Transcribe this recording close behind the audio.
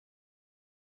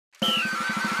We're the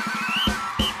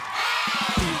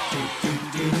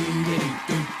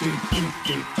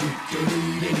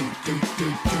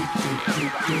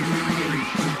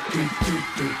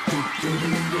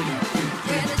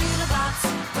Doodlebops,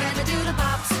 we're the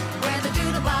Doodlebops, we're the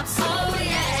Doodlebops, oh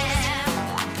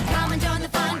yeah! Come and join the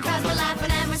fun, 'cause we're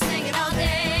laughing and we're singing all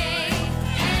day.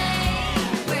 Hey,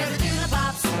 we're the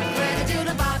Doodlebops, we're the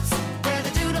Doodlebops, we're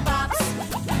the Doodlebops.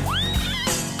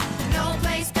 No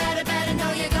place better, better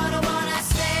know you're gonna wanna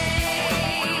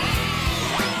stay.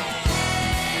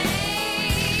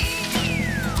 Hey,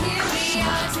 here we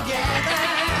are together.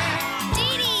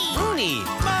 Deedee! Rooney!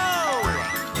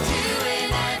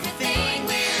 Doing everything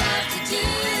we love to do.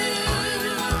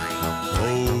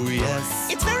 Oh, yes.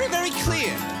 It's very, very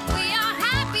clear. We are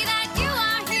happy that you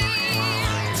are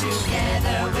here.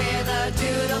 Together we're the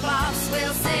Doodlebops.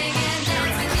 We'll sing and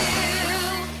dance with you.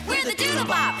 We're the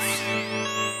Doodlebops.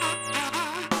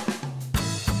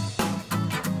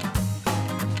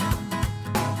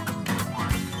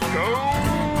 Go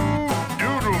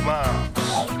Doodlebops!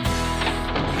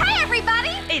 Hi,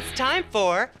 everybody. It's time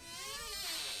for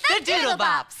the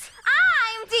Doodlebops.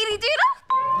 I'm Deedee Doodle.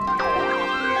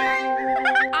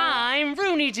 I'm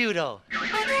Rooney Doodle.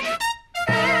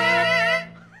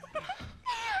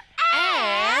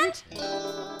 And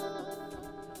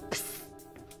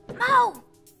Moe.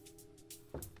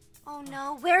 Oh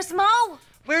no, where's Moe?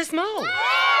 where's Moe? Where's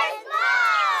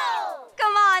Moe?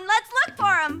 Come on, let's look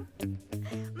for him.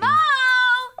 Moe!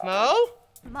 Moe?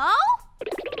 Moe?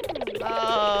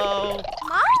 Oh.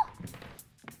 Moe?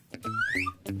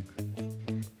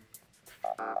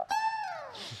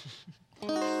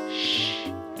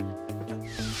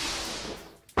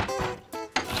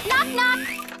 Knock, knock.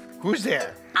 Who's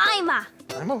there? I'm a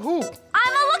Who?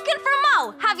 looking for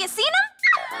Moe. Have you seen him?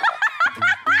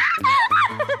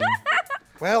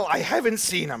 Well, I haven't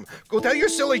seen him. Go tell your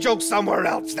silly jokes somewhere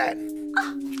else then.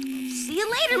 See you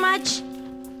later, Mudge.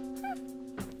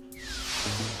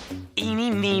 Eeny,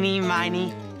 meeny,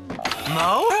 miny.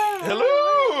 Moe?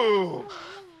 Hello!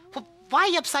 Well,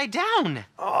 why upside down?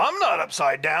 I'm not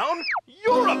upside down.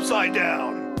 You're upside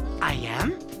down. I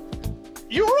am?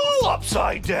 You're all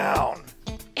upside down.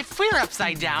 If we're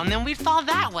upside down, then we'd fall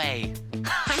that way.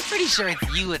 I'm pretty sure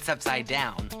it's you that's upside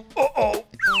down. Uh-oh.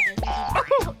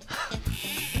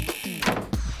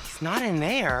 He's not in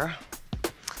there.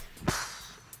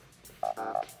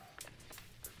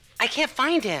 I can't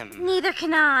find him. Neither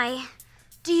can I.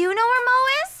 Do you know where Moe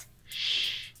is?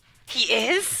 He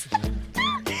is?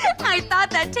 I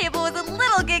thought that table was a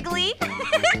little giggly.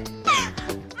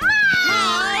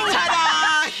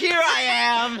 Ta-da! Here I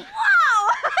am. Wow!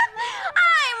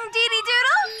 I'm Deedee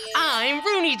Doodle. I'm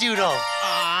Rooney Doodle.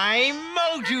 I'm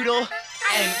Moe Doodle.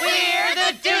 And we're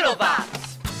the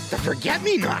Doodlebops. The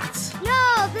forget-me-nots.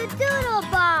 No, the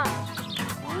Doodlebops.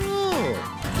 Oh,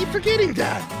 keep forgetting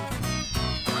that.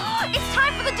 It's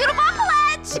time for the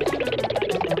Doodlebopaledge.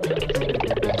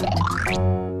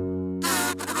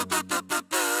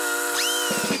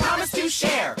 We promise to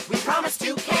share. We promise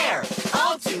to care.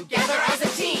 All together as a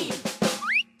team.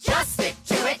 Just stick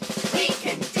to it. We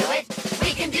can do it.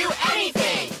 We can do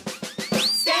anything.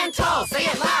 Stand tall. Say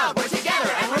it loud. We're together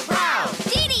and we're proud.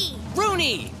 Deedee.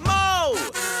 Rooney. Moe.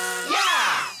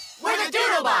 Yeah. We're the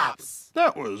Doodlebops.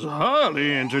 That was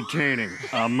highly entertaining,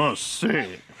 I must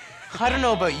say. I don't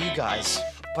know about you guys,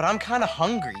 but I'm kind of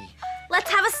hungry. Let's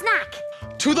have a snack.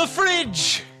 To the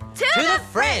fridge! To the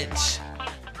fridge.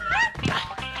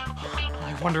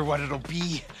 I wonder what it'll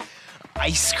be.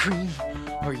 Ice cream,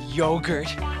 or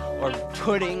yogurt, or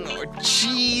pudding, or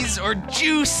cheese, or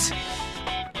juice.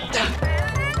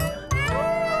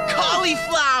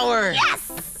 Cauliflower!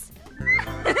 Yes!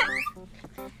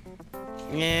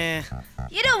 Yeah.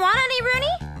 You don't want any,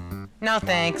 Rooney? No,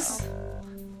 thanks.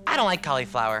 I don't like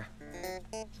cauliflower.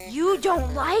 You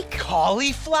don't like?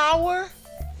 Cauliflower?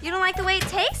 You don't like the way it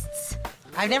tastes?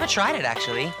 I've never tried it,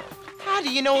 actually. How do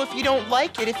you know if you don't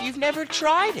like it if you've never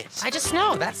tried it? I just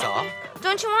know, that's all.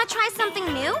 Don't you want to try something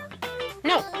new?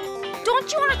 No.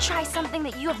 Don't you want to try something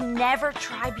that you have never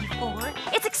tried before?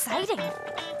 It's exciting.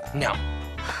 No.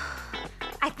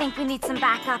 I think we need some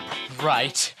backup.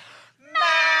 Right.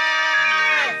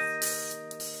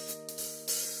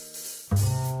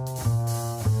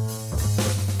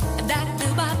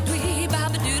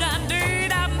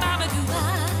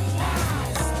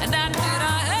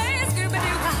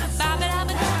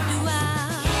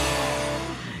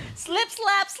 Slip,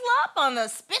 slap, slop on the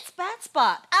spit, spat,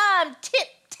 spot. I'm tip,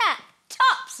 tap,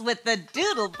 tops with the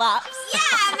Doodlebops.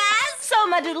 Yeah, Maz! So,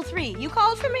 my Doodle 3, you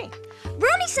called for me.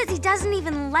 Rooney says he doesn't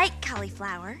even like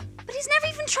cauliflower, but But he's never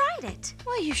even tried it.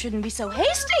 Well, you shouldn't be so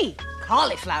hasty.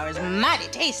 Cauliflower is mighty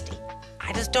tasty.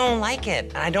 I just don't like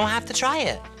it, and I don't have to try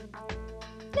it.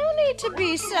 No need to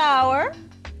be sour.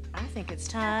 I think it's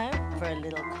time for a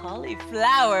little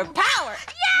cauliflower power.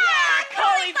 Yeah!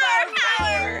 Cauliflower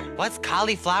power! What's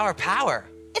cauliflower power?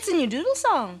 It's a new doodle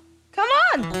song. Come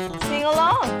on, sing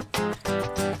along.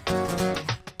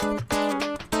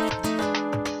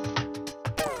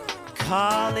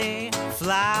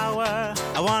 Cauliflower,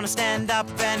 I wanna stand up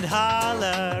and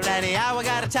holler. Anyhow, I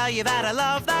gotta tell you that I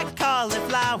love that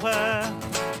cauliflower.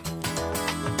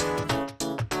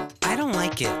 I don't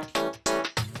like it.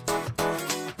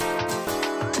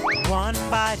 One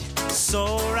bite,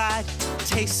 so right,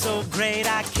 tastes so great,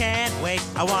 I can't wait.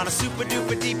 I want a super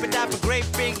duper deeper dapper, great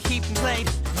big heaping plate.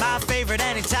 My favorite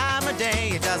any time of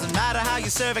day. It doesn't matter how you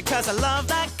serve it, 'cause I love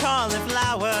that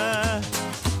cauliflower.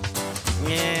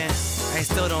 Yeah, I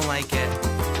still don't like it.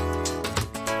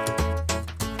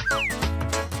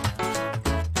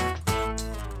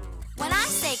 When I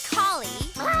say collie,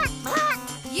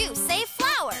 you say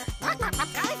flower.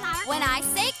 When I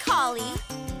say collie,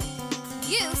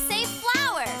 you say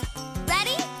flower.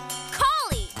 Ready?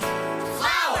 Collie.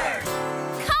 Flower!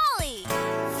 Collie.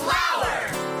 Flower!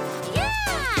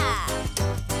 Yeah!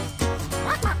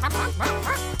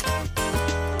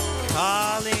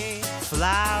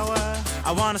 Cauliflower,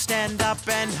 I wanna stand up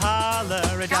and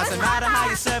holler. It doesn't matter how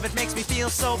you serve it, makes me feel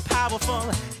so powerful.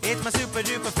 It's my super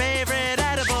duper favorite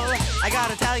edible. I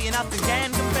gotta tell you, nothing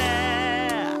can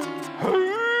compare.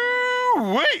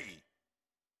 Wait!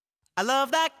 I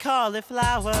love that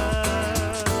cauliflower.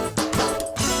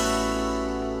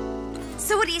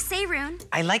 So what do you say, Roon?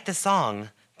 I like the song,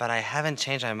 but I haven't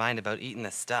changed my mind about eating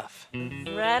this stuff.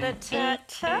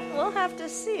 Rat-a-tat-tat. We'll have to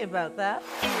see about that.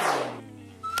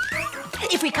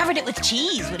 If we covered it with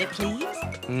cheese, would it please?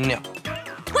 No.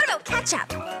 What about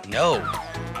ketchup? No.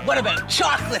 What about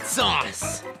chocolate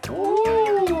sauce?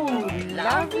 Ooh,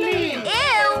 lovely.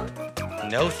 Ew!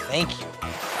 No, thank you.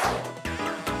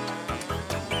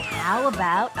 How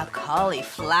about a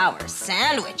cauliflower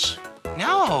sandwich?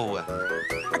 No.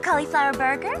 A cauliflower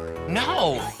burger?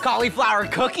 No. Cauliflower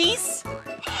cookies?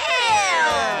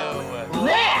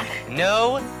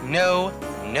 No, no,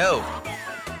 no.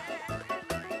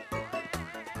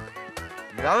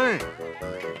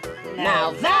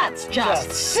 Now that's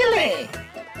just silly.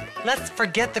 Let's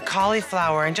forget the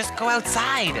cauliflower and just go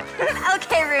outside.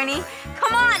 Okay, Rooney.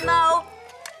 Come on, Mo.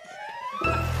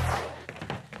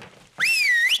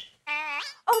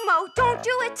 Oh, Mo, don't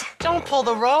do it. Don't pull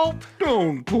the rope.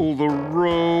 Don't pull the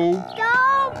rope.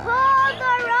 Don't pull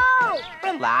the rope.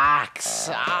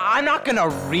 Relax. I'm not gonna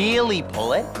really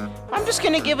pull it. I'm just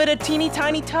gonna give it a teeny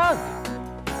tiny tug.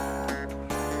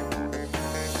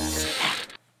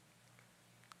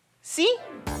 See?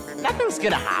 Nothing's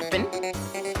gonna happen.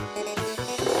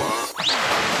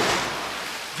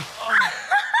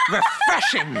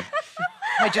 Refreshing!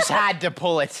 I just had to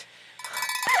pull it.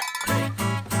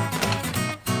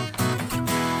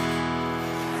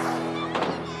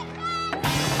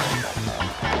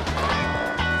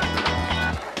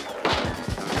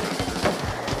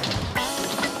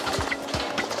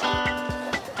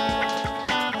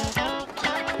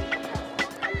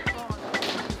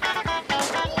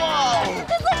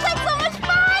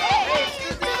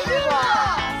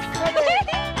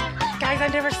 Guys,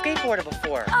 I've never skateboarded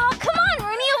before. Oh, come on,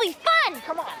 Rooney. It'll be fun.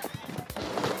 Come on.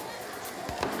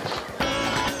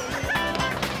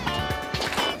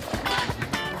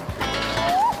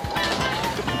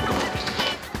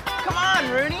 Come on,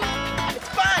 Rooney. It's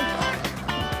fun.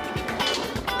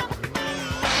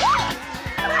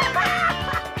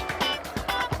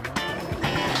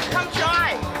 Come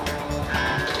try.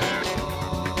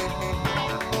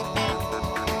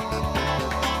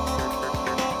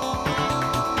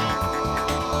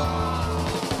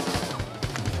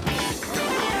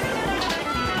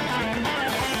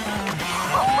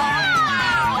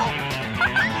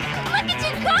 Look at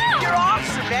you go! You're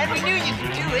awesome, man. We knew you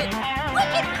could do it.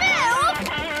 Look at Phil!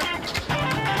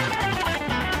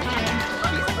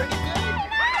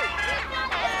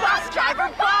 Bus driver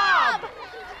Bob!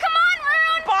 Come on,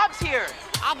 Roon! Bob's here.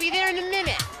 I'll be there in a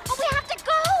minute. Oh, we have to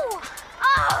go!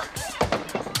 Oh!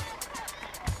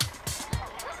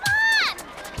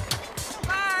 Come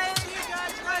on!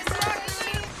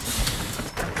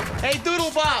 Hey,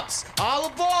 Doodlebops, all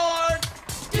aboard!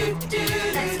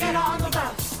 Let's get on the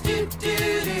bus. Let's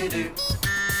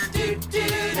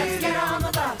get on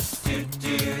the bus.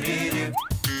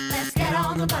 Let's get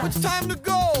on the bus. It's time to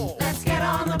go. Let's get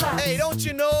on the bus. Hey, don't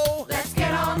you know? Let's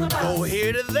get on the bus. Go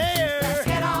here to there. Let's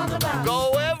get on the bus.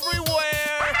 Go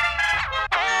everywhere.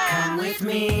 Come with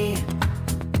me,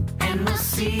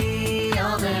 see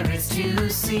all there is to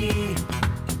see.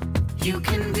 You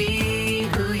can be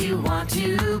who you want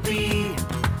to be.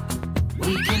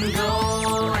 We can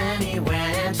go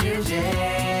anywhere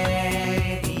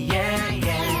today. Yeah,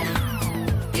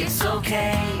 yeah. It's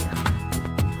okay.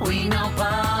 We know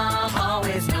Bob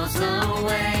always knows the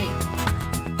way.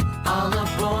 All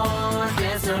aboard,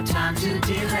 there's no time to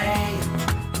delay.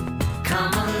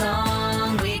 Come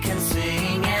along, we can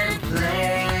sing and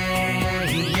play.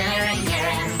 Yeah,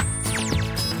 yeah.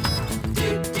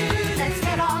 Let's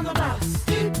get on the bus.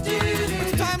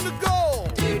 It's time to go.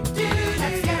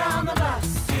 Let's get on the bus.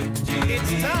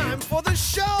 It's time for the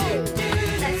show.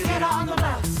 Let's get on the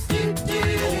bus.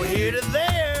 Go here to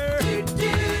there.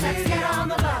 Let's get on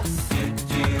the bus.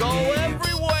 Go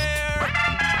everywhere.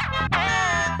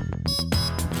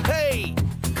 Hey,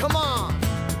 come on.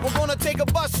 We're gonna take a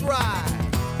bus ride.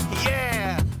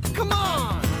 Yeah, come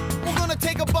on. We're gonna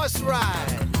take a bus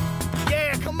ride.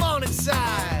 Yeah, come on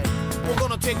inside. We're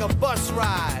gonna take a bus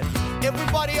ride.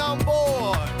 Everybody on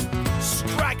board.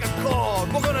 Strike a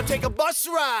chord. We're gonna take a bus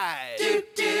ride.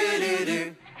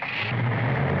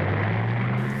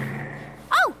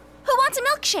 Oh, who wants a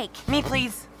milkshake? Me,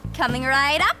 please. Coming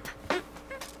right up.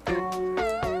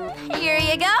 Here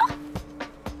you go.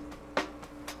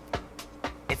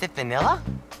 Is it vanilla?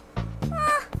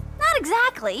 Not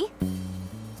exactly.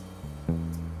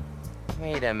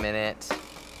 Wait a minute.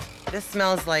 This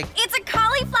smells like... It's a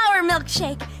cauliflower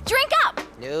milkshake. Drink up.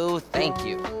 No, thank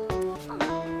you.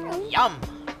 Yum.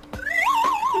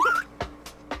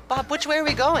 Bob, which way are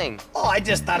we going? Oh, I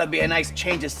just thought it'd be a nice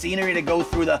change of scenery to go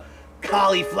through the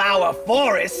cauliflower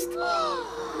forest.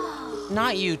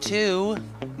 Not you too.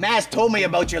 Maz told me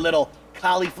about your little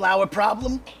cauliflower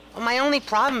problem. Well, my only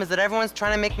problem is that everyone's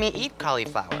trying to make me eat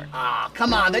cauliflower. Ah,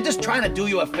 come on, they're just trying to do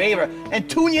you a favor and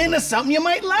tune you into something you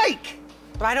might like.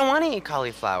 But I don't want to eat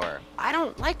cauliflower. I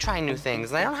don't like trying new things,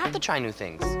 and I don't have to try new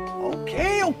things.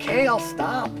 Okay, I'll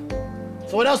stop.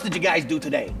 So what else did you guys do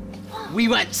today? We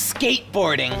went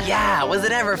skateboarding. Yeah, was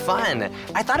it ever fun?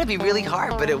 I thought it'd be really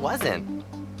hard, but it wasn't.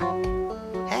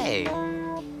 Hey.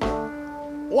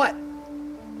 What?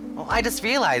 Well, I just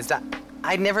realized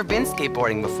I'd never been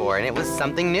skateboarding before, and it was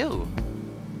something new.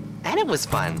 And it was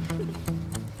fun.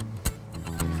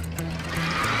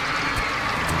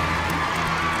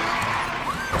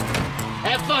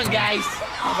 Have fun, guys.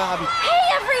 Oh, Bobby. Hey,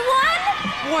 everyone.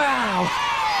 Wow.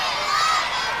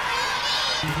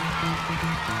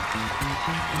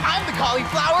 I'm the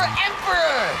Cauliflower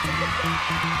Emperor!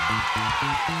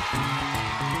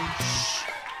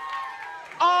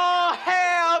 All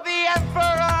hail the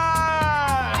Emperor!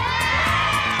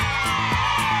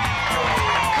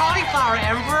 Cauliflower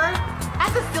Emperor?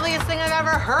 That's the silliest thing I've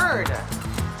ever heard.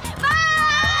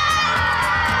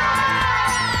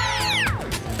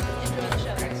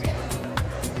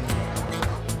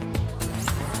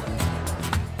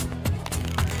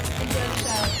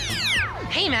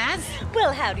 Hey, Maz.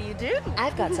 Well, how do you do?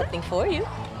 I've got something for you.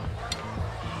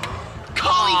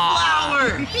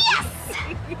 Cauliflower! Yes.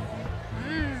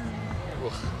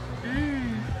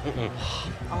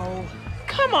 Oh,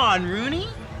 come on, Rooney.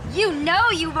 You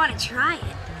know you want to try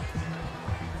it.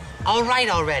 All right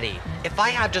already. If I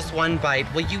have just one bite,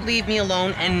 will you leave me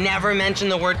alone and never mention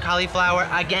the word cauliflower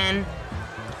again?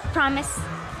 Promise.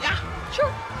 Yeah,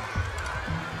 sure.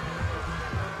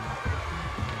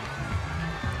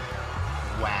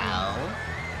 Well,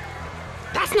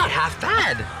 That's not half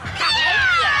bad.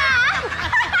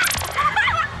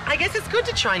 I guess it's good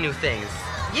to try new things.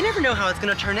 You never know how it's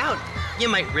gonna turn out. You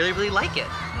might really, really like it.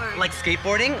 Like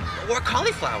skateboarding or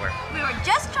cauliflower. We were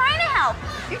just trying to help.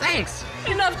 Thanks.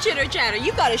 Enough chitter chatter.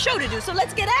 You got a show to do, so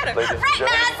let's get at it. Ladies and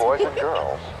gentlemen, boys and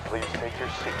girls, please take your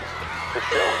seats. The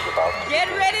show is about to Get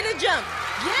ready to jump.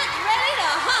 Get ready to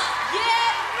hop.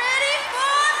 Get ready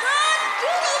for the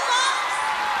Doodlebops.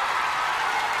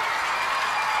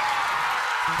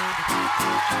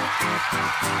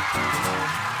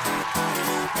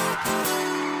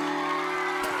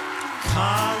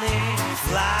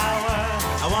 Cauliflower,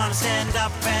 I wanna stand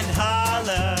up and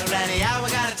holler. Anyhow, I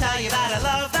gotta tell you that I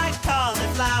love that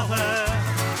cauliflower.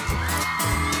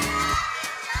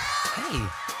 Hey,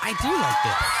 I do like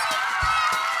this.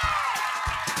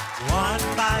 One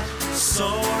bite, so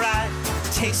right,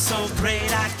 tastes so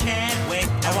great, I can't wait.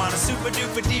 I want a super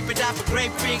duper deeper dapper,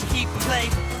 great big heap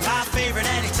plate. My favorite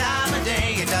any time of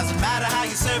day. It doesn't matter how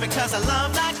you serve it, 'cause I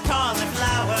love that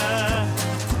cauliflower.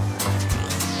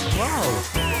 whoa.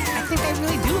 I think I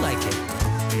really do like it.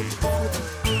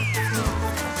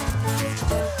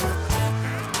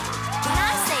 When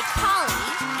I say collie,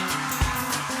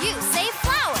 you say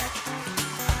flower.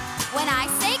 When I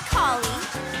say collie,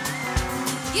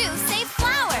 you say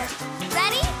flower.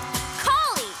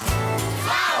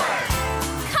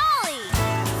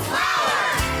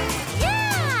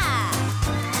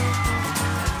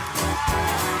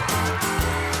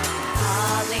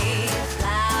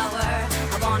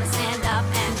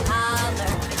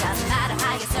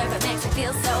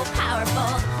 feels so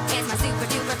powerful. It's my super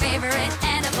duper favorite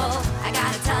edible. I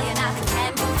gotta tell you, nothing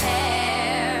can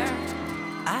compare.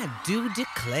 I do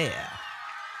declare.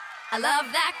 I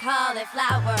love that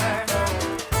cauliflower.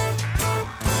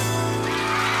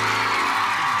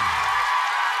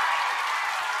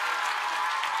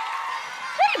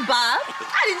 Hey, Bob.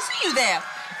 I didn't see you there.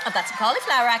 I've got some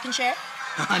cauliflower I can share.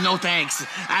 No thanks.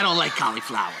 I don't like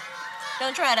cauliflower.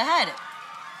 Don't try to hide it.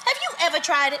 Have you ever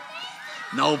tried it?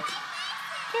 Nope.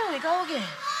 Here we go again.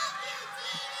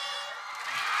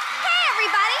 Hey,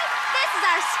 everybody! This is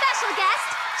our special guest,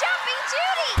 Jumping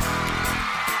Judy!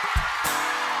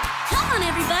 Come on,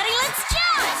 everybody, let's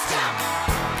jump! Let's jump!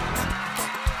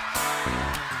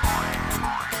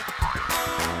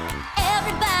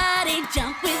 Everybody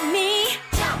jump with me.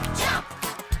 Jump, jump,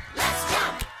 let's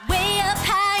jump. Way up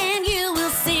high and you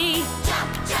will see.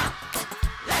 Jump, jump,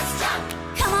 let's jump.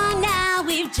 Come on now,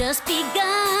 we've just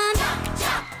begun. Jump,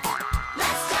 jump,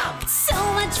 let's jump. So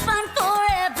much fun for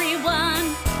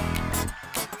everyone.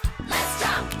 Let's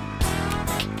jump.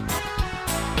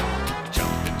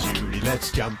 Jumpin' Judy,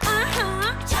 let's jump.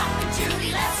 Jumpin'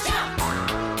 Judy, let's jump.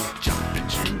 Jumpin'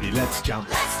 Judy, let's jump.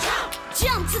 Let's jump.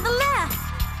 Jump to the left.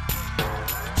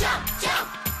 Jump, jump.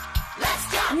 Let's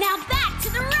jump. Now back to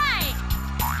the right.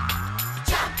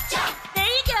 Jump, jump. There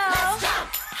you go. Let's jump.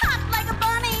 Hop like a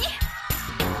bunny.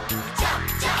 Jump,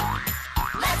 jump.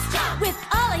 Let's jump. With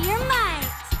all of your might.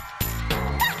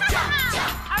 Jump,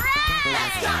 jump. All right.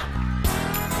 Let's jump.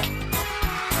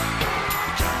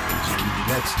 Jumpin' Judy,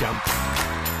 let's jump.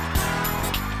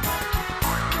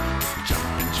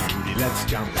 Jumpin' Judy, let's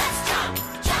jump. Let's jump.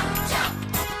 Jump, jump.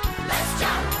 Let's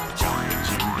jump. Jumpin'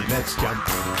 Judy, let's jump.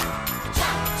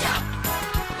 Jump, jump.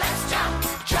 Let's jump.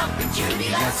 Jumpin' Judy,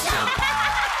 let's jump.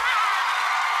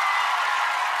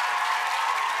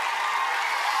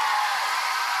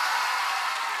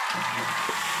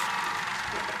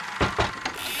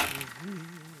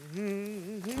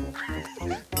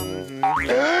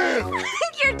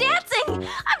 You're dancing!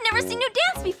 I've never seen you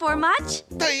dance before, much.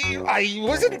 I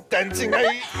wasn't dancing.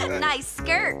 Nice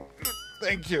skirt.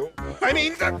 Thank you. I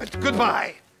mean,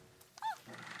 goodbye.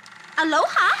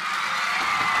 Aloha!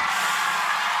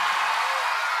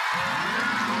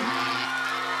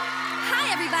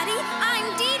 Hi, everybody.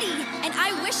 I'm Deedee, and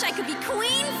I wish I could be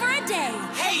queen for a day.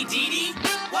 Hey, Deedee,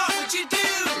 what would you do?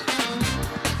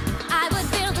 I would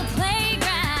build a playground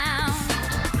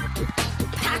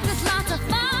packed with lots of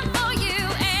fun for you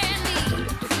and me.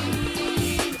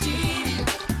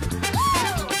 Woo!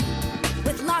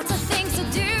 With lots of things to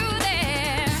do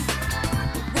there.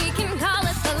 We can call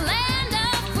it the land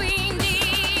of Queen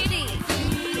Deedee.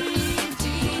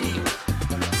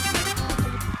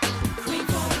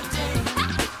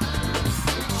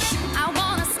 I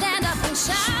wanna stand up and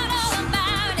shout all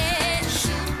about it.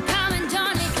 Come and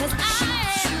join me, 'cause I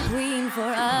am queen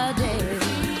for a day.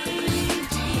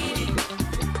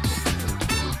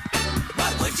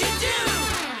 What would you do?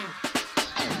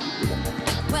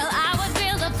 Well, I would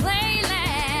build a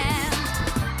playland,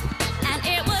 and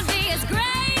it would be as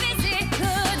great as it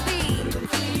could be.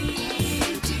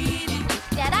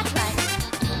 Yeah, that's right.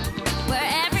 Where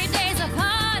every day's a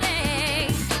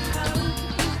party,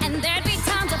 and there'd be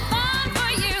tons of fun for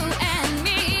you and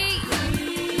me.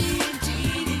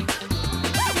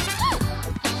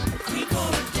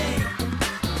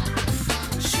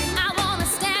 I wanna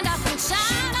stand up and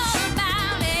shout all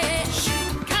about it.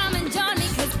 Come and join me,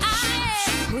 'cause I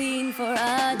am queen for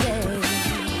a day.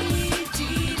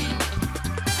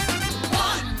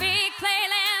 One big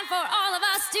playland for all of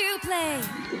us to play.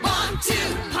 1, 2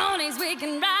 ponies we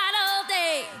can ride all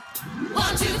day.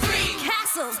 1, 2, 3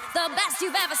 castles, the best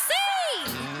you've ever seen.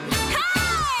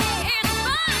 Hey, it's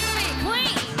fun to be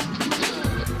queen.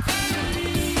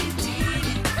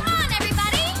 Come on,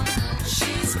 everybody.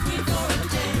 She's queen for a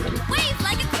day. Wave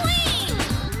like a queen.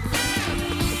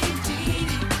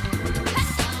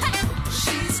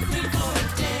 She's queen for a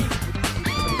day.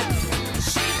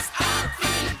 She's our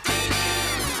queen, Deedee.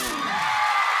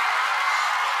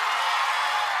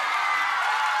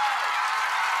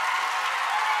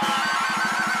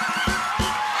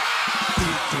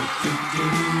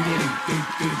 Do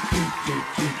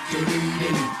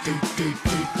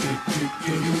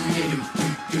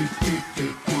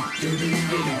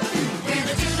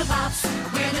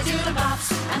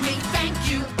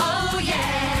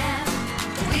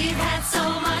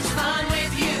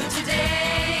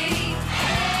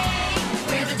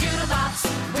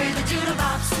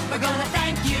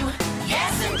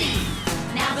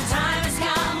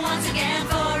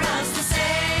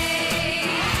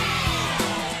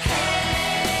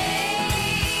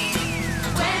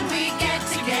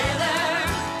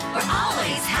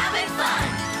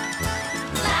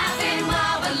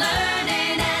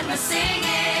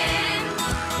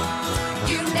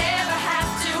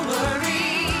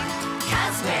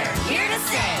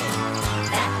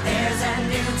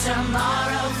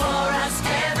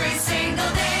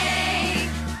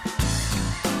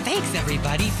Thanks,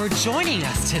 everybody, for joining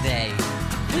us today.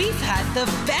 We've had the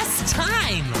best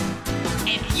time.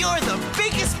 And you're the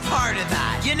biggest part of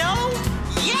that, you know?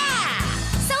 Yeah!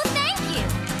 So thank you.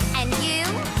 And you.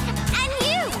 And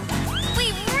you.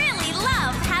 We really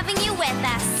love having you with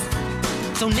us.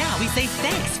 So now we say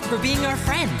thanks for being our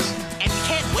friend. And we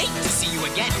can't wait to see you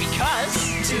again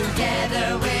because...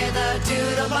 Together we're the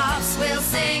Doodlebops. We'll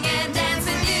sing and dance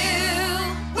with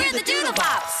you. We're the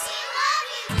Doodlebops.